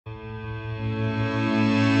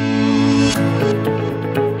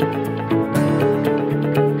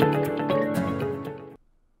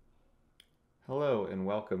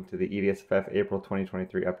to the EDSFF April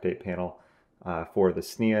 2023 update panel for the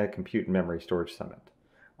SNIA Compute and Memory Storage Summit.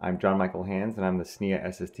 I'm Jonmichael and I'm the SNIA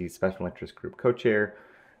SSD Special Interest Group co-chair,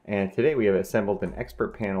 and today we have assembled an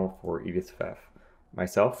expert panel for EDSFF.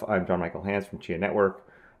 Myself, I'm Jonmichael from Chia Network.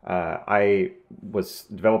 I was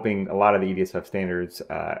developing a lot of the EDSFF standards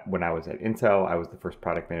when I was at Intel. I was the first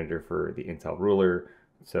product manager for the Intel ruler.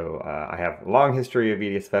 So I have a long history of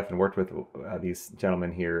EDSFF and worked with these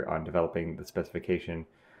gentlemen here on developing the specification.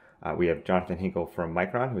 We have Jonathan Hinkle from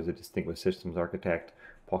Micron, who is a distinguished systems architect,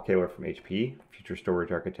 Paul Kaler from HP, future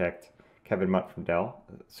storage architect, Kevin Mundt from Dell,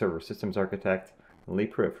 server systems architect, and Lee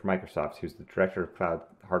Prewitt from Microsoft, who's the director of cloud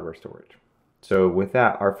hardware storage. So with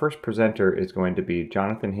that, our first presenter is going to be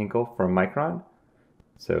Jonathan Hinkle from Micron.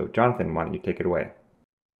 So Jonathan, why don't you take it away?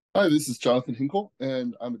 Hi, this is Jonathan Hinkle,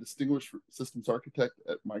 and I'm a distinguished systems architect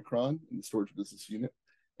at Micron in the storage business unit.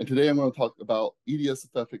 And today I'm going to talk about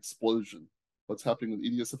EDSFF explosion, what's happening with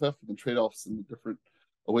EDSFF and the trade-offs and the different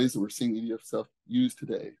ways that we're seeing EDSFF used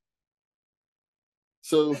today.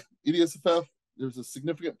 So EDSFF, there's a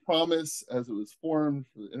significant promise as it was formed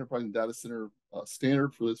for the enterprise and data center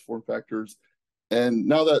standard for those form factors. And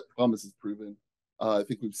now that promise is proven. I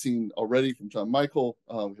think we've seen already from Jonmichael,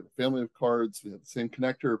 we have a family of cards, we have the same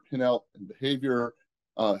connector, pinout, and behavior,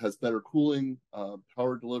 has better cooling,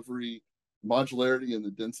 power delivery, modularity, and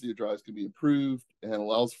the density of drives can be improved, and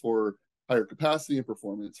allows for higher capacity and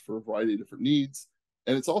performance for a variety of different needs.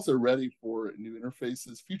 And it's also ready for new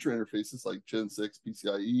interfaces, future interfaces like Gen 6,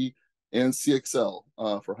 PCIe, and CXL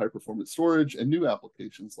for high performance storage and new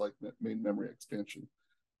applications like main memory expansion.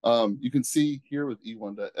 You can see here with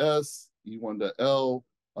E1.S, E1.L,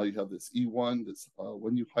 you have this E1 that's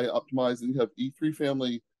when you height optimize, and you have E3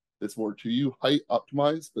 family that's more to you height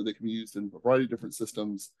optimized, but they can be used in a variety of different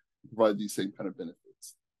systems to provide these same kind of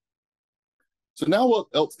benefits. So now what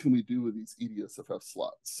else can we do with these EDSFF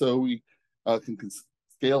slots? So we can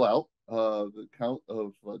scale out the count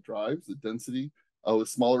of drives, the density with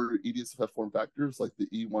smaller EDSFF form factors like the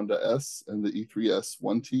E1.S and the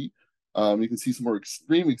E3S1T. You can see some more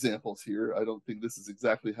extreme examples here. I don't think this is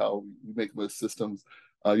exactly how we make most systems.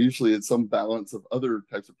 Usually it's some balance of other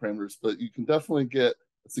types of parameters, but you can definitely get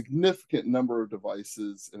a significant number of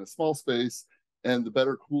devices in a small space, and the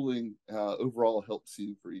better cooling overall helps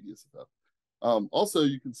you for EDSFF. Also,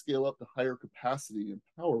 you can scale up to higher capacity and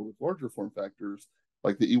power with larger form factors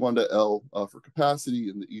like the E1.L for capacity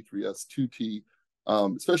and the E3S2T.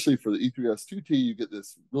 Especially for the E3S2T, you get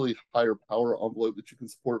this really higher power envelope that you can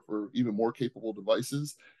support for even more capable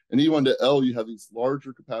devices. And E1.L, you have these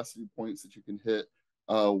larger capacity points that you can hit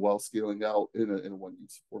while scaling out in a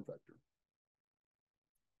one-use form factor.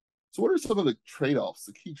 So what are some of the trade-offs,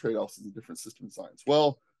 the key trade-offs in the different system designs?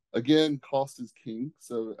 Well, again, cost is king.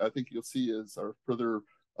 So I think you'll see as our further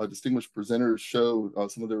distinguished presenters show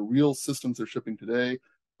some of their real systems they're shipping today.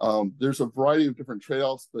 There's a variety of different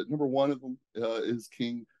trade-offs, but number one of them is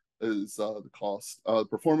king, is the cost.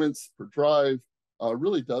 Performance per drive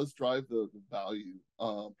really does drive the value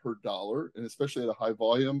per dollar, and especially at a high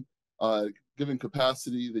volume. Given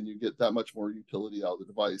capacity, then you get that much more utility out of the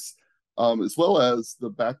device. As well as the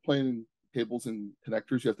backplane cables and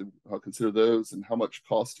connectors, you have to consider those and how much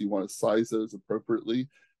cost you want to size those appropriately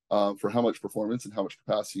for how much performance and how much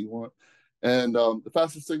capacity you want. And the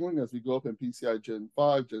faster signaling as we go up in PCI Gen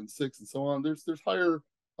 5, Gen 6, and so on, there's higher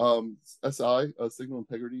SI, signal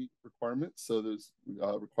integrity requirements. So those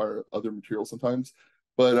require other materials sometimes.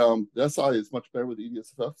 But the SI is much better with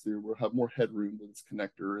EDSFF, so we'll have more headroom with this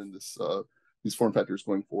connector and this these form factors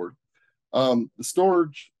going forward. The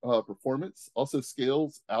storage performance also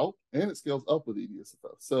scales out and it scales up with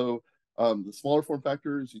EDSFF. So the smaller form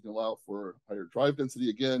factors, you can allow for higher drive density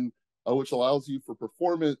again, which allows you for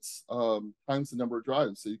performance times the number of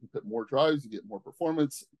drives. So you can put more drives, you get more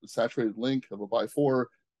performance, the saturated link of a by 4,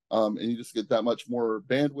 and you just get that much more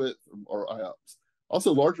bandwidth or IOPS.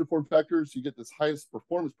 Also, larger form factors, you get this highest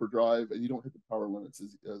performance per drive, and you don't hit the power limits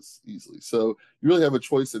as easily. So you really have a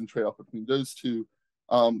choice and trade-off between those two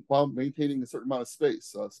while maintaining a certain amount of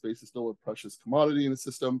space. Space is still a precious commodity in a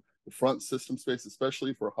system, the front system space,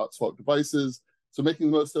 especially for hot swap devices. So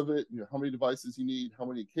making the most of it, how many devices you need, how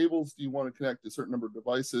many cables do you want to connect to a certain number of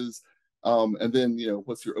devices, and then,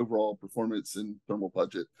 what's your overall performance and thermal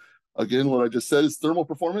budget. Again, what I just said is thermal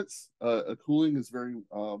performance. Cooling is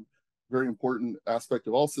very important aspect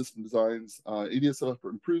of all system designs. EDSFF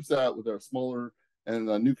improves that with our smaller and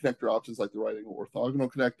new connector options like the right angle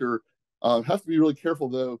orthogonal connector. Have to be really careful,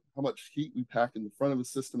 though, how much heat we pack in the front of a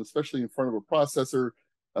system, especially in front of a processor.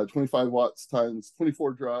 25 watts times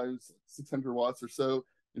 24 drives, 600 watts or so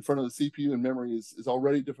in front of the CPU and memory is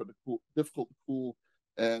already difficult to cool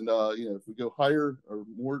And if we go higher or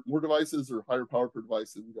more devices or higher power per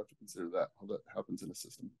device, then we have to consider that, how that happens in a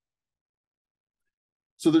system.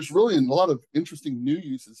 So there's really a lot of interesting new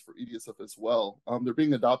uses for EDSF as well. They're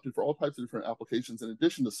being adopted for all types of different applications in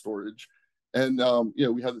addition to storage. And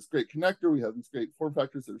we have this great connector, we have these great form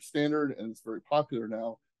factors that are standard, and it's very popular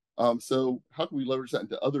now. So how can we leverage that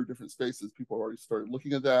into other different spaces? People have already started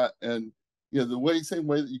looking at that, and the same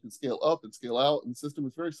way that you can scale up and scale out in the system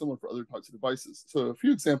is very similar for other types of devices. So a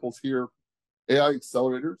few examples here: AI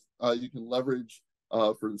accelerators. You can leverage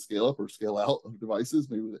for the scale up or scale out of devices,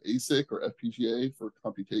 maybe with ASIC or FPGA for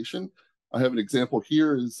computation. I have an example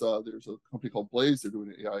here. There's a company called Blaze. They're doing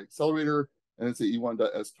an AI accelerator, and it's a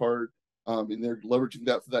E1.S card. And they're leveraging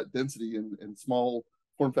that for that density and small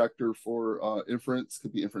form factor for inference,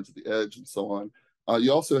 could be inference at the edge and so on.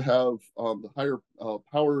 You also have the higher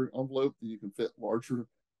power envelope that you can fit larger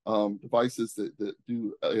devices that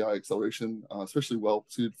do AI acceleration, especially well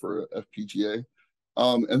suited for FPGA.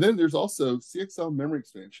 And then there's also CXL memory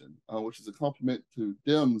expansion, which is a complement to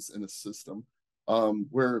DIMMs in a system,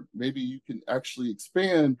 where maybe you can actually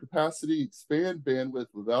expand capacity, expand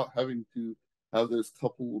bandwidth without having to have those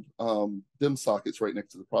coupled DIMM sockets right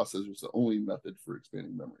next to the processor. It's the only method for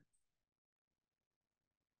expanding memory.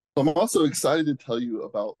 So I'm also excited to tell you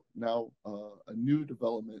about now a new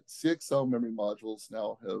development. CXL memory modules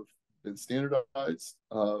now have been standardized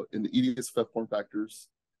in the EDSFF form factors,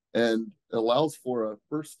 and it allows for a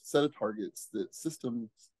first set of targets that systems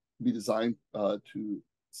can be designed to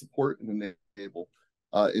support and enable.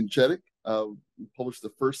 In JEDEC, we published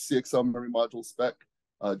the first CXL memory module spec,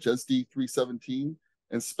 JESD 317,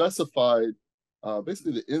 and specified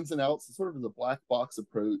basically the ins and outs, sort of the black box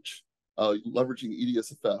approach, leveraging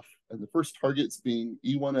EDSFF. And the first targets being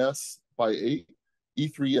E1S by 8,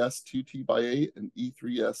 E3S 2T by 8, and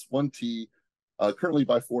E3S 1T, currently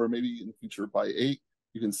by 4, maybe in the future by 8.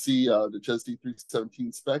 You can see the JESD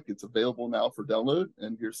 317 spec. It's available now for download,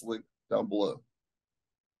 and here's the link down below.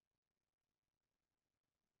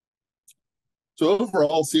 So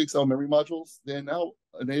overall, CXL memory modules, they now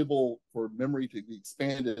enable for memory to be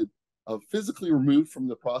expanded, physically removed from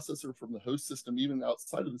the processor, from the host system, even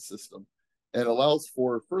outside of the system, and allows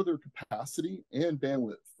for further capacity and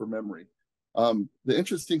bandwidth for memory. The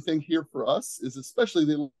interesting thing here for us is especially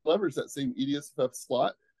they leverage that same EDSFF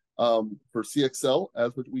slot for CXL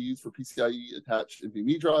as what we use for PCIe attached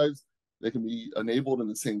NVMe drives. They can be enabled in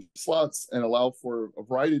the same slots and allow for a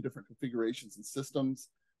variety of different configurations and systems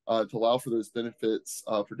to allow for those benefits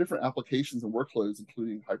for different applications and workloads,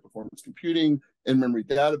 including high performance computing, in-memory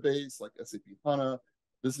database like SAP HANA,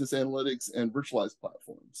 business analytics, and virtualized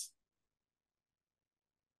platforms.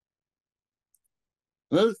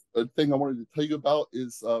 Another thing I wanted to tell you about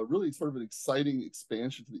is really sort of an exciting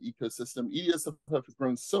expansion to the ecosystem. EDSFF has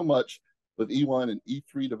grown so much with E1 and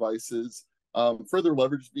E3 devices. Further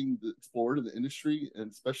leverage being explored in the industry,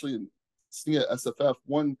 and especially in SNIA SFF.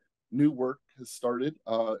 One new work has started,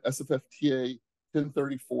 SFF-TA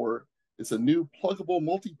 1034. It's a new pluggable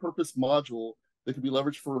multi-purpose module that can be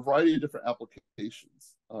leveraged for a variety of different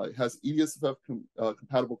applications. It has EDSFF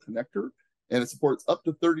compatible connector, and it supports up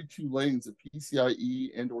to 32 lanes of PCIe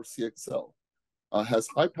and or CXL. Has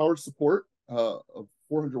high power support of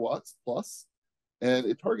 400 watts plus, and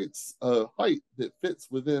it targets a height that fits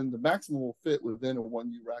within the maximum fit within a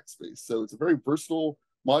 1U rack space. So it's a very versatile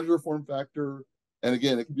modular form factor. And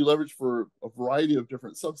again, it can be leveraged for a variety of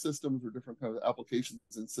different subsystems or different kinds of applications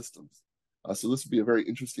and systems. So this would be a very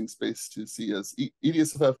interesting space to see as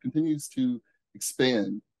EDSFF continues to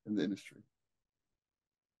expand in the industry.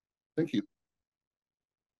 Thank you.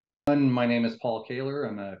 My name is Kaler.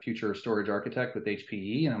 I'm a future storage architect with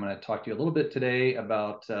HPE, and I'm going to talk to you a little bit today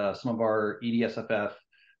about some of our EDSFF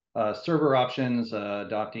server options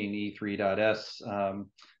adopting E3.S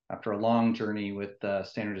after a long journey with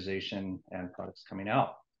standardization and products coming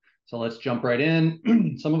out. So let's jump right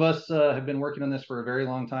in. Some of us have been working on this for a very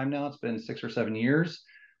long time now. It's been 6 or 7 years.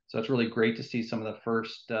 So it's really great to see some of the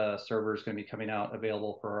first servers going to be coming out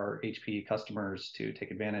available for our HPE customers to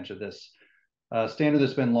take advantage of this standard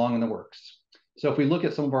that's been long in the works. So if we look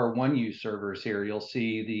at some of our 1U servers here, you'll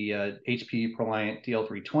see the HPE ProLiant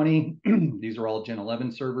DL320. These are all Gen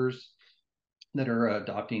 11 servers that are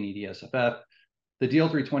adopting EDSFF. The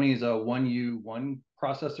DL320 is a 1U 1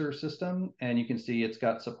 processor system, and you can see it's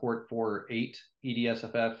got support for 8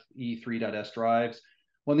 EDSFF E3.S drives.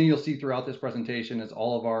 One thing you'll see throughout this presentation is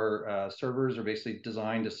all of our servers are basically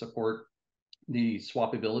designed to support the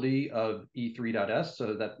swappability of E3.S,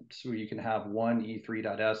 so you can have one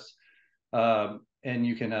E3.S And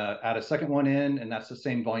you can add a second one in, and that's the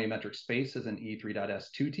same volumetric space as an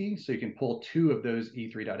E3.S2T. So you can pull two of those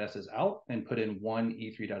E3.S's out and put in one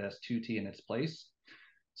E3.S2T in its place.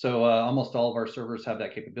 So almost all of our servers have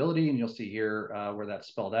that capability, and you'll see here where that's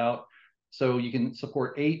spelled out. So you can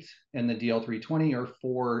support 8 in the DL320 or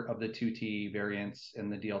 4 of the 2T variants in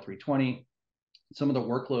the DL320. Some of the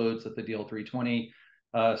workloads that the DL320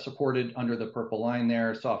 supported under the purple line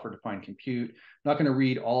there, software-defined compute. I'm not going to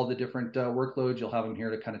read all of the different workloads. You'll have them here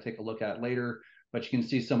to kind of take a look at later, but you can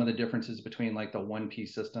see some of the differences between like the 1P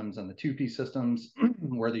systems and the 2P systems,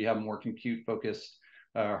 whether you have more compute-focused,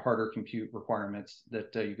 harder compute requirements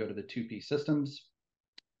that you go to the 2P systems.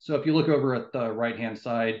 So if you look over at the right-hand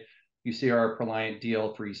side, you see our Preliant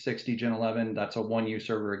DL360 Gen 11. That's a 1U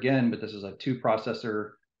server again, but this is a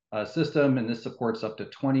 2-processor system, and this supports up to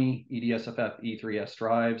 20 EDSFF-E3S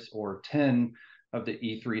drives or 10 of the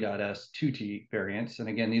E3.S 2T variants. And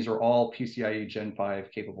again, these are all PCIe Gen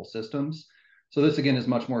 5 capable systems. So this again is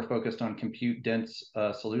much more focused on compute dense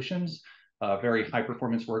solutions, very high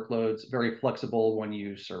performance workloads, very flexible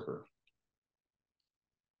 1U server.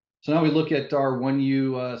 So now we look at our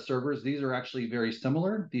 1U servers. These are actually very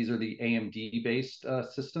similar. These are the AMD based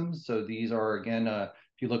systems. So these are again, if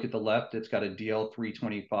you look at the left, it's got a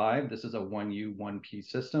DL325. This is a 1U 1P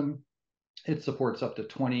system. It supports up to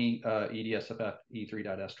 20 EDSFF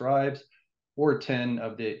E3.S drives or 10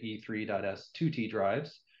 of the E3.S 2T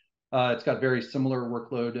drives. It's got very similar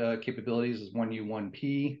workload capabilities as 1U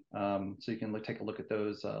 1P. So you can take a look at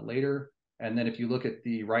those later. And then if you look at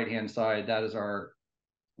the right-hand side, that is our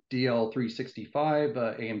DL365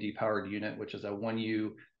 AMD powered unit, which is a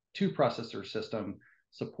 1U 2-processor system,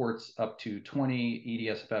 supports up to 20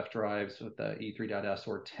 EDSFF drives with the E3.S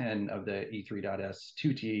or 10 of the E3.S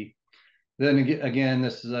 2T. Then again,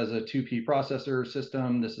 this is as a 2P processor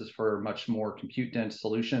system. This is for much more compute dense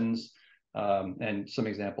solutions. And some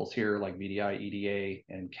examples here like VDI, EDA,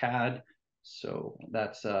 and CAD. So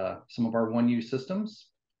that's some of our 1U systems.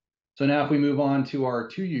 So now if we move on to our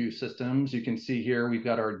 2U systems, you can see here we've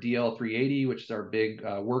got our DL380, which is our big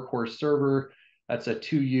workhorse server. That's a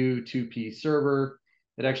 2U 2P server.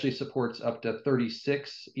 It actually supports up to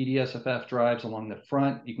 36 EDSFF drives along the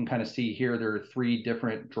front. You can kind of see here there are 3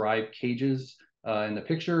 different drive cages in the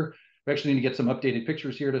picture. We actually need to get some updated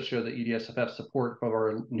pictures here to show the EDSFF support of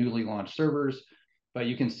our newly launched servers. But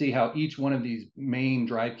you can see how each one of these main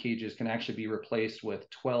drive cages can actually be replaced with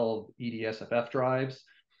 12 EDSFF drives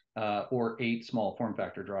or 8 small form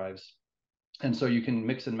factor drives. And so you can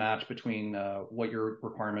mix and match between what your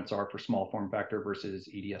requirements are for small form factor versus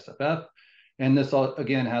EDSFF. And this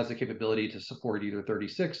again has the capability to support either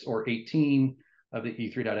 36 or 18 of the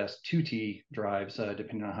E3.S 2T drives,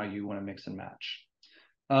 depending on how you want to mix and match.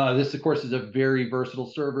 This, of course, is a very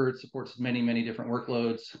versatile server. It supports many, many different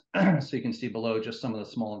workloads. So you can see below just some of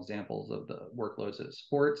the small examples of the workloads it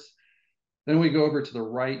supports. Then we go over to the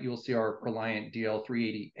right, you'll see our Preliant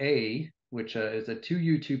DL380A, which is a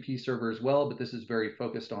 2U 2P server as well, but this is very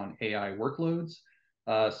focused on AI workloads.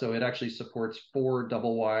 So it actually supports 4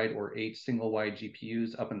 double wide or 8 single wide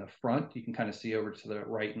GPUs up in the front. You can kind of see over to the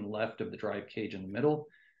right and left of the drive cage in the middle.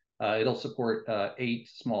 It'll support 8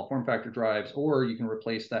 small form factor drives, or you can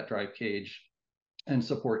replace that drive cage and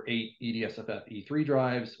support 8 EDSFF E3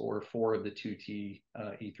 drives or 4 of the 2T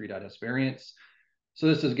E3.S variants. So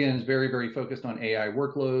this is, again, is very, very focused on AI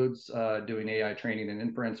workloads, doing AI training and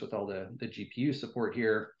inference with all the GPU support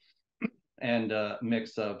here, and a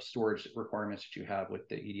mix of storage requirements that you have with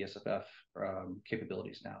the EDSFF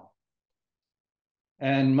capabilities now.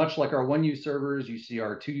 And much like our 1U servers, you see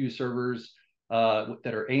our 2U servers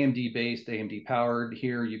that are AMD based, AMD powered.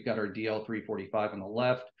 Here you've got our DL345 on the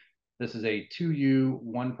left. This is a 2U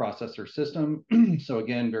 1-processor system. So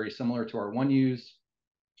again, very similar to our 1Us,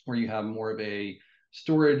 where you have more of a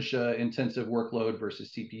storage intensive workload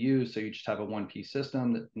versus CPU. So you just have a 1P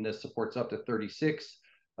system, and this supports up to 36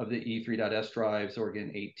 of the E3.S drives, or again,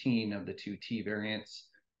 18 of the 2T variants.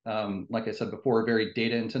 Like I said before, very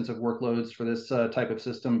data intensive workloads for this type of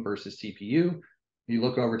system versus CPU. You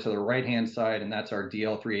look over to the right-hand side, and that's our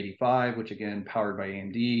DL385, which again, powered by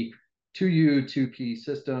AMD. 2U 2P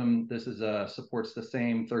system. This is supports the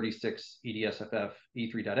same 36 EDSFF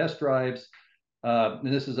E3.S drives.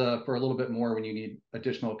 And this is for a little bit more when you need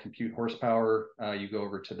additional compute horsepower. You go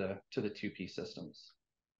over to the 2P systems.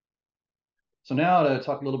 So now to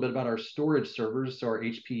talk a little bit about our storage servers. So our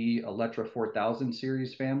HPE Alletra 4000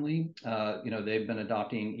 series family, they've been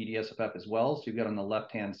adopting EDSFF as well. So you've got on the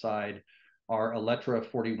left-hand side our Alletra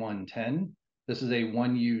 4110. This is a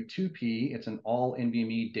 1U 2P. It's an all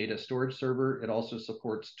NVMe data storage server. It also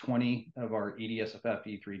supports 20 of our EDSFF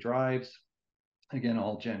E3 drives. Again,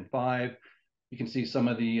 all Gen 5. You can see some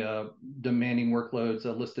of the demanding workloads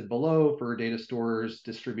listed below for data stores,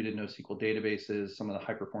 distributed NoSQL databases, some of the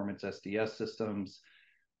high-performance SDS systems.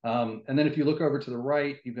 And then if you look over to the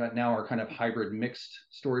right, you've got now our kind of hybrid mixed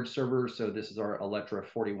storage server. So this is our Alletra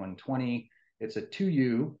 4120. It's a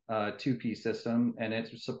 2U, 2P system, and it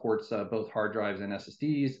supports both hard drives and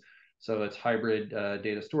SSDs. So it's hybrid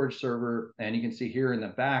data storage server. And you can see here in the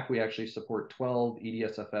back, we actually support 12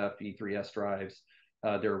 EDSFF-E3S drives.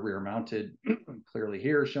 They're rear mounted, clearly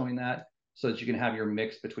here showing that, so that you can have your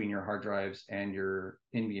mix between your hard drives and your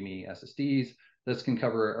NVMe SSDs. This can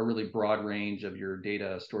cover a really broad range of your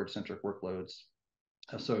data storage centric workloads.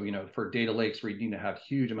 So, for data lakes where you need to have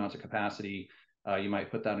huge amounts of capacity, you might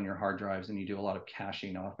put that on your hard drives and you do a lot of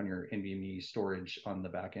caching off on your NVMe storage on the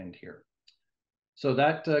back end here. So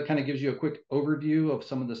that kind of gives you a quick overview of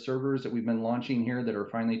some of the servers that we've been launching here that are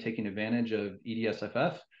finally taking advantage of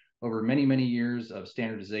EDSFF. Over many, many years of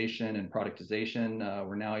standardization and productization,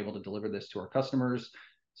 we're now able to deliver this to our customers.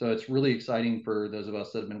 So it's really exciting for those of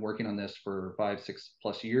us that have been working on this for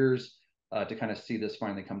 5-6+ years to kind of see this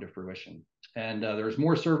finally come to fruition. And there's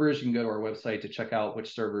more servers. You can go to our website to check out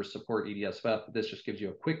which servers support EDSFF. This just gives you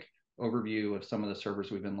a quick overview of some of the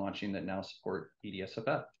servers we've been launching that now support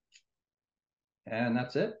EDSFF. And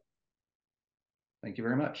that's it. Thank you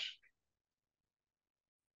very much.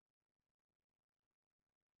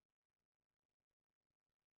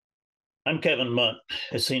 I'm Kevin Mundt,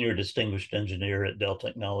 a Senior Distinguished Engineer at Dell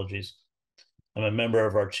Technologies. I'm a member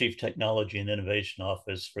of our Chief Technology and Innovation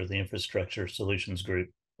Office for the Infrastructure Solutions Group.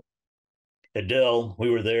 At Dell,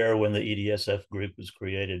 we were there when the EDSF group was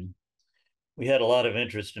created. We had a lot of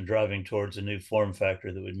interest in driving towards a new form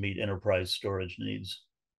factor that would meet enterprise storage needs.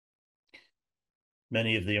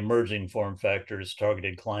 Many of the emerging form factors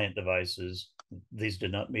targeted client devices. These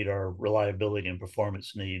did not meet our reliability and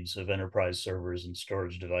performance needs of enterprise servers and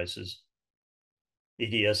storage devices.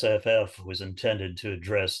 EDSFF was intended to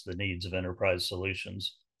address the needs of enterprise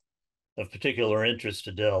solutions. Of particular interest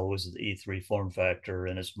to Dell was the E3 form factor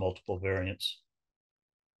and its multiple variants.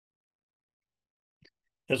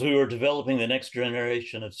 As we were developing the next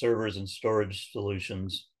generation of servers and storage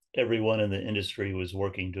solutions, everyone in the industry was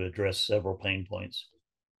working to address several pain points.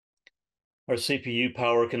 Our CPU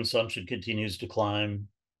power consumption continues to climb.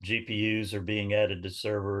 GPUs are being added to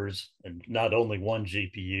servers, and not only one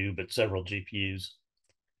GPU, but several GPUs.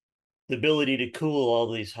 The ability to cool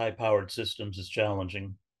all these high-powered systems is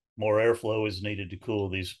challenging. More airflow is needed to cool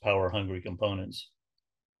these power-hungry components.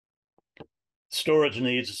 Storage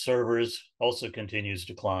needs of servers also continues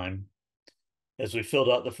to climb. As we filled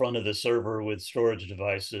out the front of the server with storage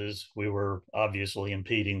devices, we were obviously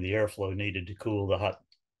impeding the airflow needed to cool the hot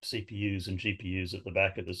CPUs and GPUs at the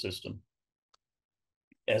back of the system.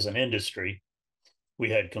 As an industry, we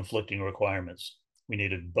had conflicting requirements. We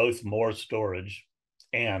needed both more storage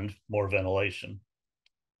and more ventilation.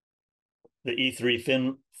 The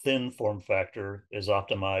E3 thin form factor is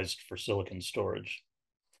optimized for silicon storage.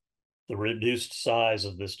 The reduced size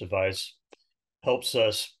of this device helps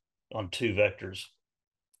us on two vectors.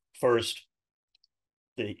 First,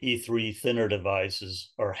 the E3 thinner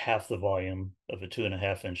devices are half the volume of a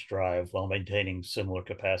 2.5-inch drive while maintaining similar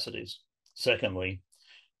capacities. Secondly,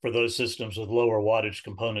 for those systems with lower wattage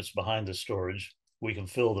components behind the storage, we can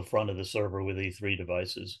fill the front of the server with E3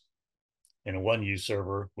 devices. In a 1U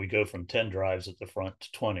server, we go from 10 drives at the front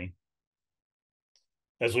to 20.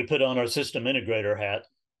 As we put on our system integrator hat,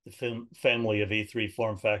 the family of E3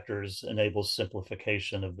 form factors enables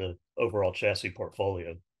simplification of the overall chassis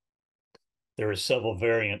portfolio. There are several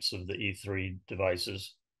variants of the E3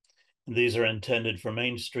 devices. These are intended for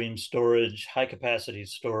mainstream storage, high-capacity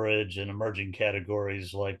storage, and emerging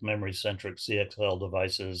categories like memory-centric CXL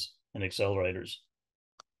devices and accelerators.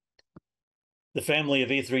 The family of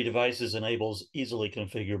E3 devices enables easily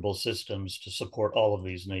configurable systems to support all of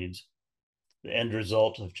these needs. The end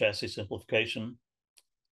result of chassis simplification,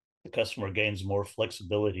 the customer gains more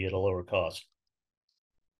flexibility at a lower cost.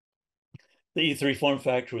 The E3 form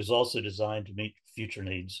factor was also designed to meet future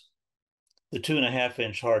needs. The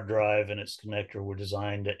 2.5-inch hard drive and its connector were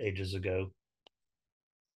designed ages ago.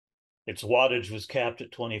 Its wattage was capped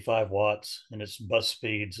at 25 watts, and its bus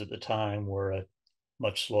speeds at the time were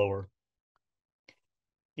much slower.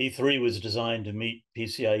 E3 was designed to meet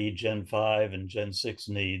PCIe Gen 5 and Gen 6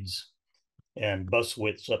 needs, and bus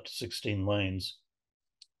widths up to 16 lanes.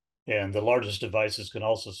 And the largest devices can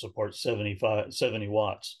also support 70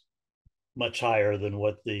 watts, much higher than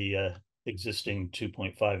what the existing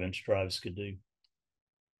 2.5-inch drives could do.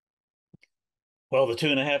 Well, the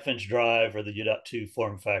 2.5-inch drive or the U.2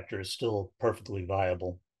 form factor is still perfectly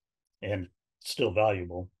viable and still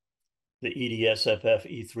valuable. The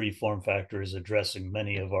EDSFF-E3 form factor is addressing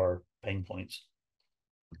many of our pain points.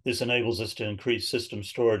 This enables us to increase system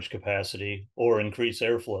storage capacity or increase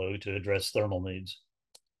airflow to address thermal needs.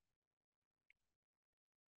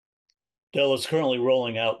 Dell is currently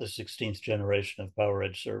rolling out the 16th generation of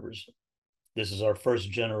PowerEdge servers. This is our first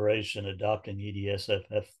generation adopting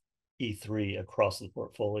EDSFF-E3 across the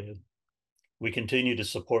portfolio. We continue to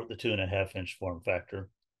support the 2.5-inch form factor,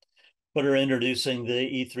 but are introducing the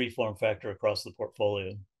E3 form factor across the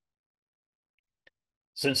portfolio.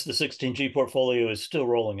 Since the 16G portfolio is still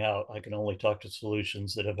rolling out, I can only talk to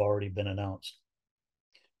solutions that have already been announced.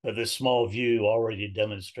 But this small view already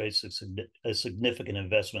demonstrates a significant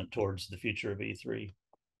investment towards the future of E3.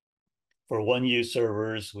 For 1U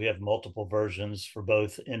servers, we have multiple versions for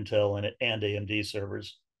both Intel and AMD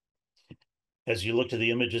servers. As you look to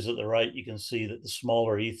the images at the right, you can see that the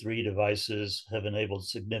smaller E3 devices have enabled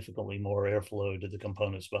significantly more airflow to the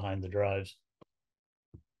components behind the drives.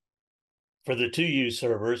 For the 2U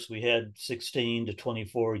servers, we had 16 to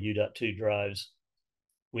 24 U.2 drives.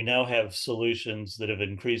 We now have solutions that have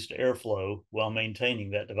increased airflow while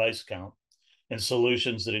maintaining that device count, and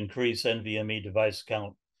solutions that increase NVMe device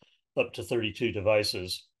count up to 32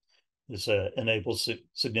 devices. This enables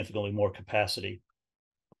significantly more capacity.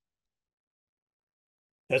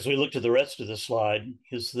 As we look to the rest of the slide,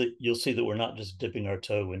 you'll see that we're not just dipping our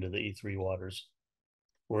toe into the E3 waters.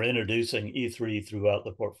 We're introducing E3 throughout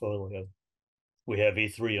the portfolio. We have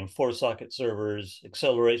E3 and 4-socket servers,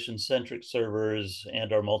 acceleration-centric servers,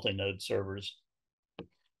 and our multi-node servers.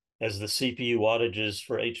 As the CPU outages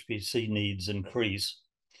for HPC needs increase,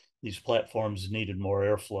 these platforms needed more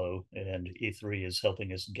airflow, and E3 is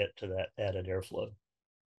helping us get to that added airflow.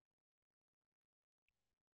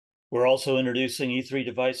 We're also introducing E3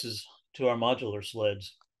 devices to our modular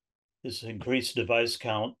sleds. This increased device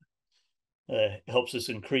count helps us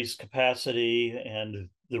increase capacity and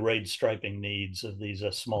the RAID striping needs of these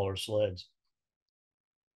smaller sleds.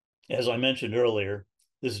 As I mentioned earlier,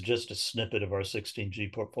 this is just a snippet of our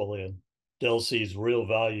 16G portfolio. Dell sees real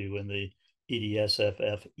value in the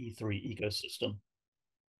EDSFF-E3 ecosystem.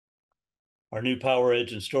 Our new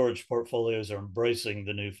PowerEdge and storage portfolios are embracing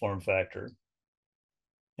the new form factor.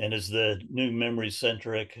 And as the new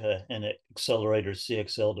memory-centric and accelerator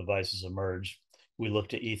CXL devices emerge, we look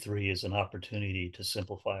to E3 as an opportunity to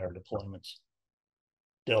simplify our deployments.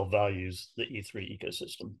 Dell values the E3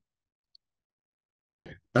 ecosystem.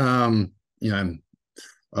 I'm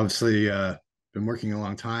obviously been working a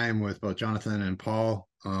long time with both Jonathan and Paul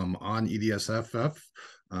on EDSFF.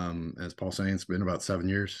 As Paul's saying, it's been about 7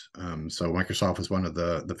 years. So Microsoft is one of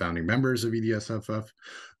the founding members of EDSFF,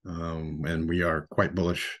 and we are quite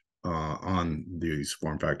bullish on these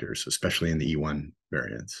form factors, especially in the E1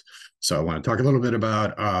 variants. So I want to talk a little bit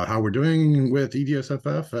about how we're doing with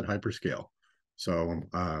EDSFF at hyperscale. So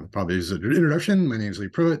probably as an introduction, my name is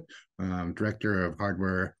Prewitt. I'm Director of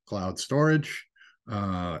Hardware Cloud Storage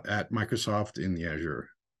at Microsoft in the Azure.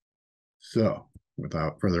 So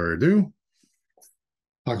without further ado,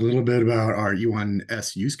 talk a little bit about our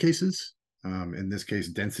E1S use cases. In this case,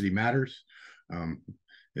 density matters.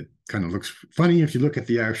 It kind of looks funny if you look at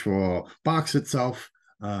the actual box itself,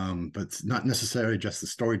 but it's not necessarily just the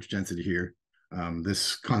storage density here.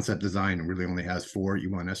 This concept design really only has 4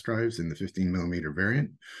 E1S drives in the 15mm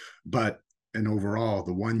variant, but overall,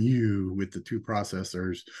 the 1U with the 2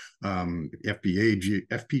 processors,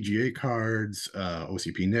 FPGA cards,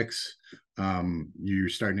 OCP NICs, you're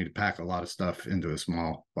starting to pack a lot of stuff into a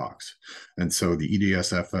small box. And so the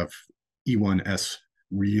EDSFF E1S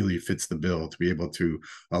really fits the bill to be able to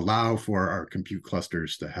allow for our compute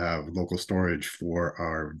clusters to have local storage for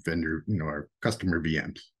our vendor, our customer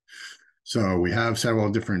VMs. So we have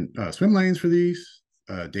several different swim lanes for these,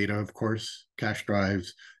 data, of course, cache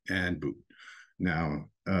drives, and boot. Now,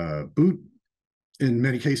 boot in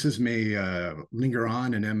many cases may linger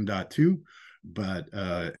on in M.2, but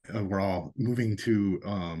overall moving to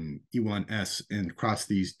E1S and across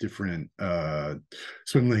these different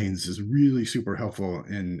swim lanes is really super helpful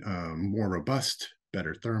in more robust,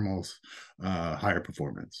 better thermals, higher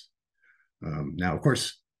performance. Now, of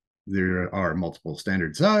course, there are multiple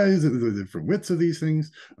standard sizes, the different widths of these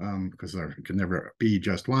things, because there can never be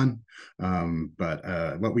just one. But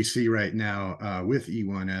what we see right now with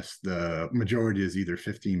E1S, the majority is either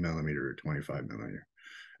 15mm or 25mm.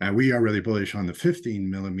 And we are really bullish on the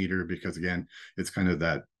 15mm because, again, it's kind of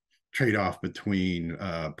that trade-off between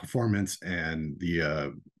performance and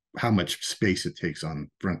the how much space it takes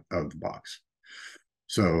on front of the box.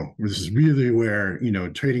 So this is really where,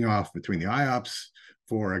 trading off between the IOPS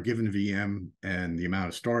for a given VM and the amount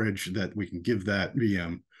of storage that we can give that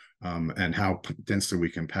VM and how densely we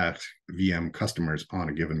can pack VM customers on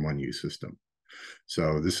a given one-use system.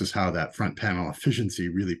 So this is how that front panel efficiency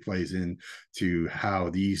really plays into how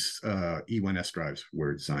these E1S drives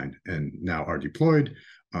were designed and now are deployed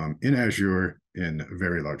in Azure in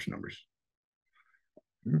very large numbers.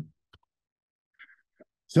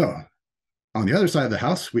 So on the other side of the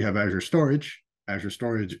house, we have Azure Storage. Azure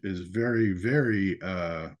Storage is very, very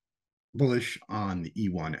bullish on the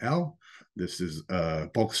E1L. This is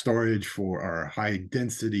bulk storage for our high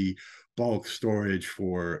density bulk storage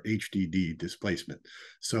for HDD displacement.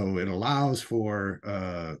 So it allows for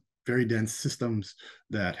very dense systems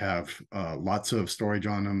that have lots of storage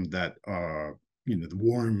on them that are,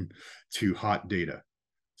 warm to hot data.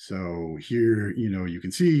 So here, you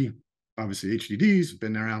can see, obviously HDDs have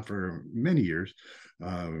been around for many years.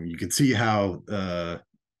 You can see how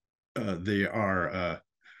they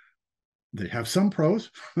have some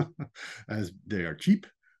pros as they are cheap,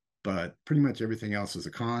 but pretty much everything else is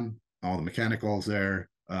a con. All the mechanicals there,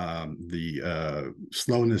 the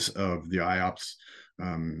slowness of the IOPS,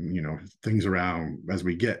 things around as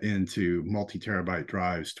we get into multi-terabyte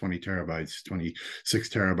drives, 20 terabytes, 26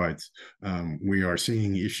 terabytes, we are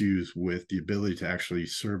seeing issues with the ability to actually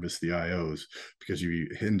service the IOs because you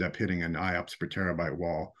end up hitting an IOPS per terabyte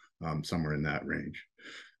wall somewhere in that range.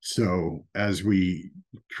 So as we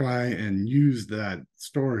try and use that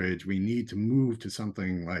storage, we need to move to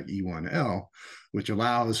something like E1L, which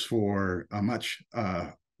allows for a much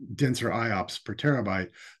denser IOPS per terabyte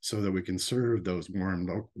so that we can serve those warm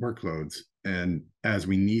workloads. And as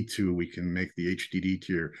we need to, we can make the HDD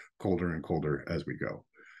tier colder and colder as we go.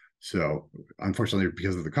 So unfortunately,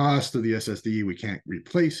 because of the cost of the SSD, we can't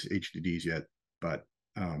replace HDDs yet, but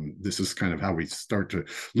this is kind of how we start to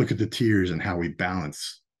look at the tiers and how we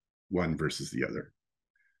balance one versus the other.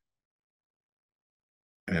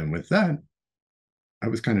 And with that, I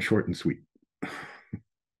was kind of short and sweet.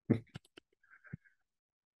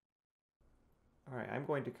 All right, I'm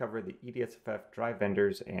going to cover the EDSFF drive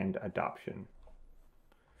vendors and adoption.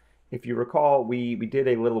 If you recall, we did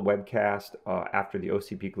a little webcast after the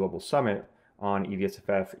OCP Global Summit on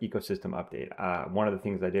EDSFF ecosystem update. One of the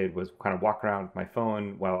things I did was kind of walk around with my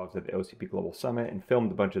phone while I was at the OCP Global Summit and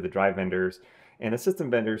filmed a bunch of the drive vendors and the system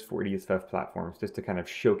vendors for EDSFF platforms just to kind of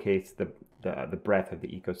showcase the breadth of the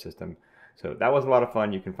ecosystem. So that was a lot of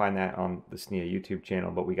fun. You can find that on the SNIA YouTube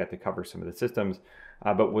channel, but we got to cover some of the systems.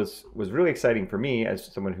 But was really exciting for me as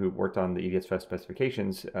someone who worked on the EDSFF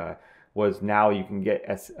specifications was now you can get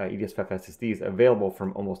EDSFF SSDs available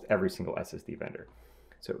from almost every single SSD vendor.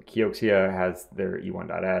 So Kioxia has their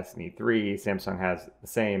E1.S and E3. Samsung has the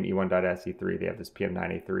same E1.S, E3. They have this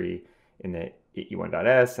PM9A3 in the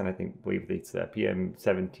E1.S, and I believe it's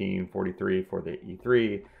PM1743 for the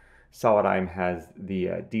E3. Solidigm has the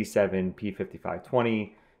D7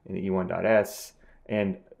 P5520 in the E1.S,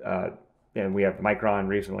 and we have Micron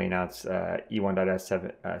recently announced E1.S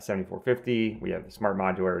 7450. We have the Smart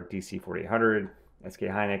Modular DC4800, SK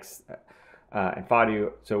Hynix, and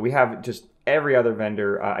Fadu. So we have just every other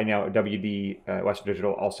vendor. I know WD, Western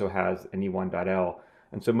Digital, also has an E1.L.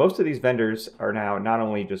 And so most of these vendors are now not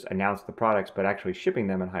only just announced the products, but actually shipping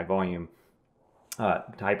them in high volume to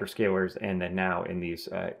hyperscalers, and then now in these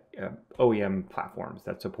OEM platforms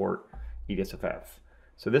that support EDSFF.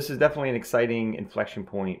 So this is definitely an exciting inflection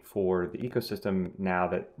point for the ecosystem now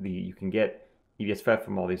that you can get EDSFF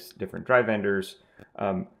from all these different drive vendors.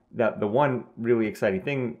 That the one really exciting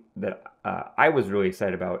thing that I was really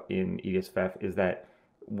excited about in EDSFF is that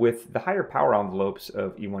with the higher power envelopes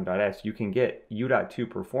of E1.S, you can get U.2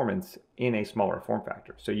 performance in a smaller form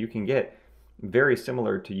factor. So you can get very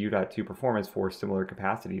similar to U.2 performance for similar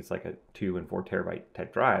capacities like a 2 and 4 terabyte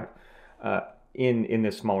type drive in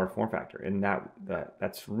this smaller form factor. And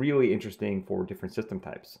that's really interesting for different system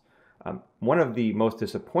types. One of the most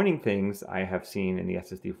disappointing things I have seen in the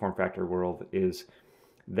SSD form factor world is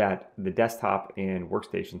that the desktop and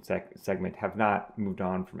workstation segment have not moved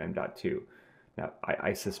on from M.2. Now,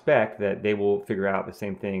 I suspect that they will figure out the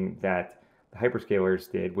same thing that the hyperscalers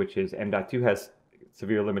did, which is M.2 has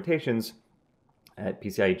severe limitations at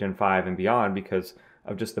PCIe Gen 5 and beyond because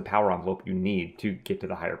of just the power envelope you need to get to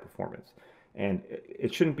the higher performance. And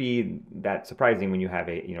it shouldn't be that surprising when you have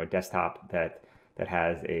a desktop that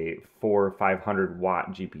has a 400 or 500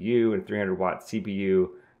 watt GPU and 300 watt CPU,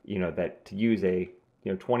 that to use a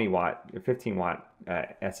 20 watt or 15 watt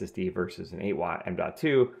SSD versus an 8 watt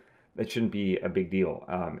M.2, that shouldn't be a big deal.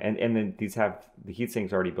 And then these have the heat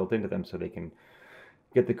sinks already built into them, so they can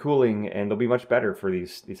get the cooling, and they'll be much better for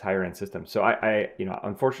these higher end systems. So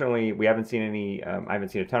unfortunately, we haven't seen any. I haven't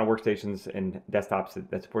seen a ton of workstations and desktops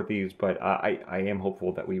that support these, but I am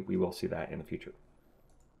hopeful that we will see that in the future.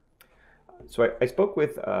 So I spoke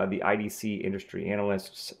with the IDC industry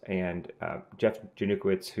analysts, and Jeff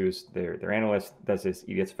Jonmichael, who's their analyst, does this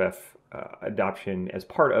EDSFF adoption as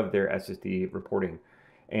part of their SSD reporting.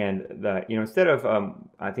 And instead of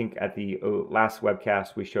I think at the last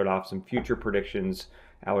webcast we showed off some future predictions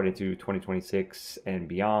out into 2026 and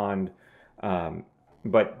beyond.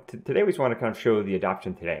 But today we just want to kind of show the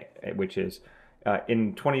adoption today, which is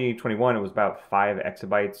in 2021, it was about 5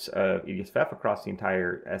 exabytes of EDSFF across the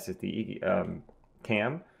entire SSD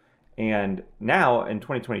CAM. And now in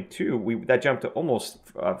 2022, that jumped to almost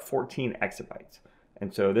 14 exabytes.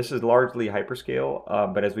 And so this is largely hyperscale,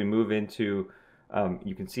 but as we move into,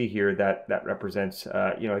 you can see here that represents,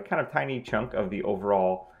 a kind of tiny chunk of the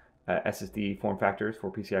overall SSD form factors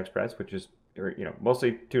for PCI Express, which is,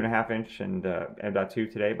 mostly 2.5 inch and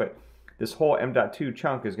M.2 today, but this whole M.2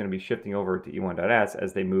 chunk is going to be shifting over to E1.S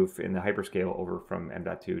as they move in the hyperscale over from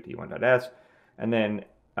M.2 to E1.S. And then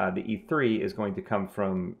the E3 is going to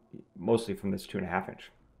come mostly from this 2.5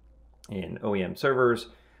 inch in OEM servers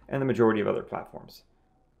and the majority of other platforms.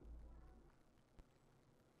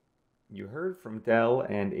 You heard from Dell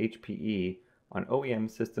and HPE on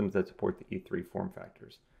OEM systems that support the E3 form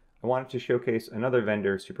factors. I wanted to showcase another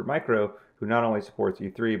vendor, Supermicro, who not only supports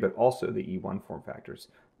E3, but also the E1 form factors.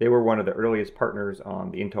 They were one of the earliest partners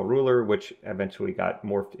on the Intel ruler, which eventually got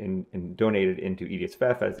morphed and donated into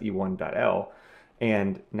EDSFF as E1.L.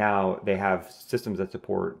 And now they have systems that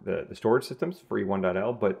support the storage systems for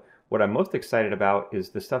E1.L. But what I'm most excited about is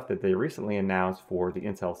the stuff that they recently announced for the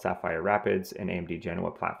Intel Sapphire Rapids and AMD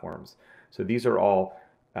Genoa platforms. So these are all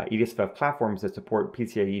EDSFF platforms that support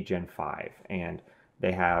PCIe Gen 5. And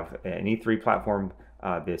they have an E3 platform,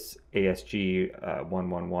 this ASG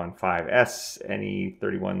 1115S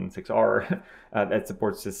NE316R that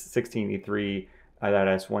supports this 16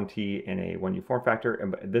 E3.S1T and a 1U form factor.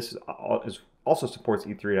 And this also supports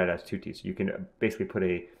E3.S2T. So you can basically put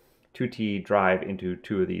a 2T drive into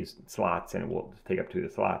 2 of these slots and it will take up 2 of the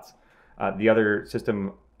slots. The other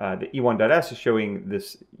system, the E1.S is showing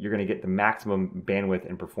this, you're going to get the maximum bandwidth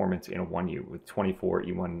and performance in a 1U with 24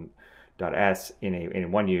 E1.S in a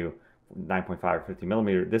 1U, 9.5 or 50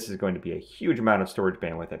 millimeter. This is going to be a huge amount of storage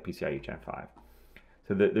bandwidth at PCIe Gen 5.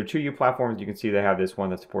 So the 2U platforms, you can see they have this one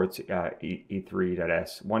that supports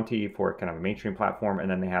E3.S1T for kind of a mainstream platform,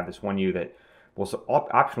 and then they have this 1U that will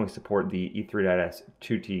optionally support the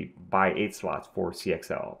E3.S2T by 8 slots for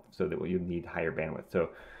CXL, so that you need higher bandwidth. So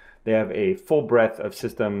they have a full breadth of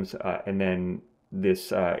systems, and then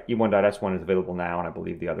this E1.S one is available now, and I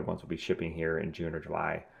believe the other ones will be shipping here in June or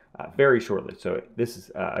July very shortly. So this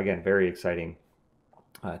is, again, very exciting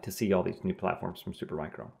to see all these new platforms from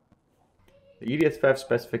Supermicro. The EDSFF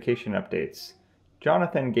specification updates.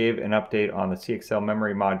 Jonathan gave an update on the CXL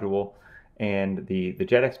memory module and the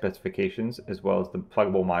JEDEC specifications, as well as the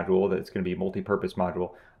pluggable module that's going to be a multi-purpose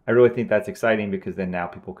module. I really think that's exciting because then now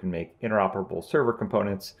people can make interoperable server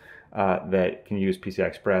components that can use PCI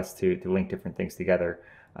Express to link different things together.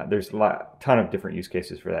 There's a ton of different use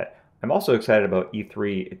cases for that. I'm also excited about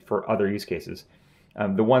E3 for other use cases.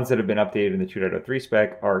 The ones that have been updated in the 2.03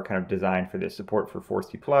 spec are kind of designed for this support for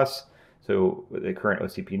 4C+, so the current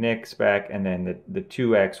OCP NIC spec, and then the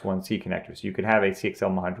 2x1C connector. So you could have a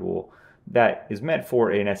CXL module that is meant for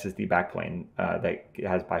an SSD backplane that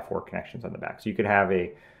has by 4 connections on the back. So you could have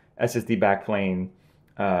a SSD backplane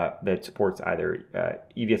that supports either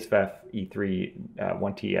EDSFF E3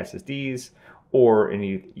 1T SSDs or an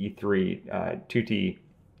E3 2T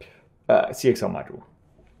CXL module.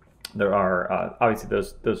 There are obviously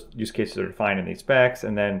those use cases are defined in these specs,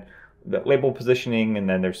 and then the label positioning, and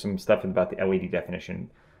then there's some stuff about the LED definition,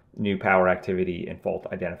 new power activity, and fault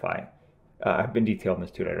identify have been detailed in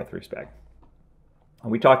this 2.03 spec.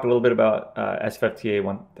 We talked a little bit about SFFTA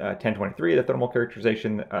 1023, the thermal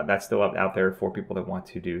characterization. That's still out there for people that want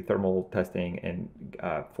to do thermal testing and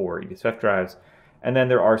for EDSFF drives. And then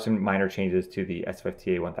there are some minor changes to the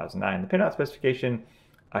SFFTA 1009, the pinout specification,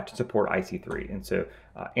 to support IC3. And so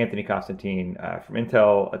Anthony Constantine from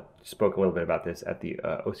Intel spoke a little bit about this at the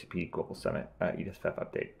OCP Global Summit EDSFF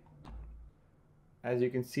update. As you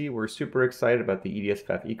can see, we're super excited about the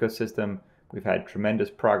EDSFF ecosystem. We've had tremendous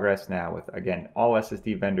progress now with, again, all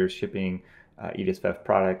SSD vendors shipping EDSFF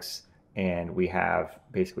products, and we have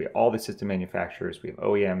basically all the system manufacturers. We have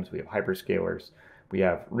OEMs, we have hyperscalers, we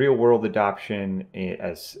have real-world adoption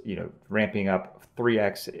as ramping up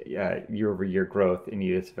 3x year-over-year growth in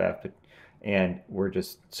EDSFF, and we're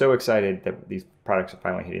just so excited that these products are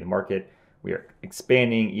finally hitting the market. We are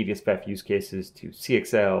expanding EDSFF use cases to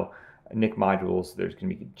CXL, NIC modules. There's going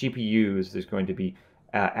to be GPUs. There's going to be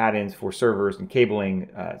add-ins for servers and cabling.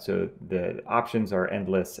 So the options are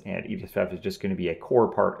endless, and EDSFF is just going to be a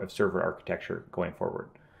core part of server architecture going forward.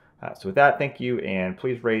 So with that, thank you, and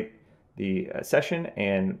please rate the session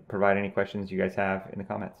and provide any questions you guys have in the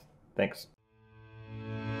comments. Thanks.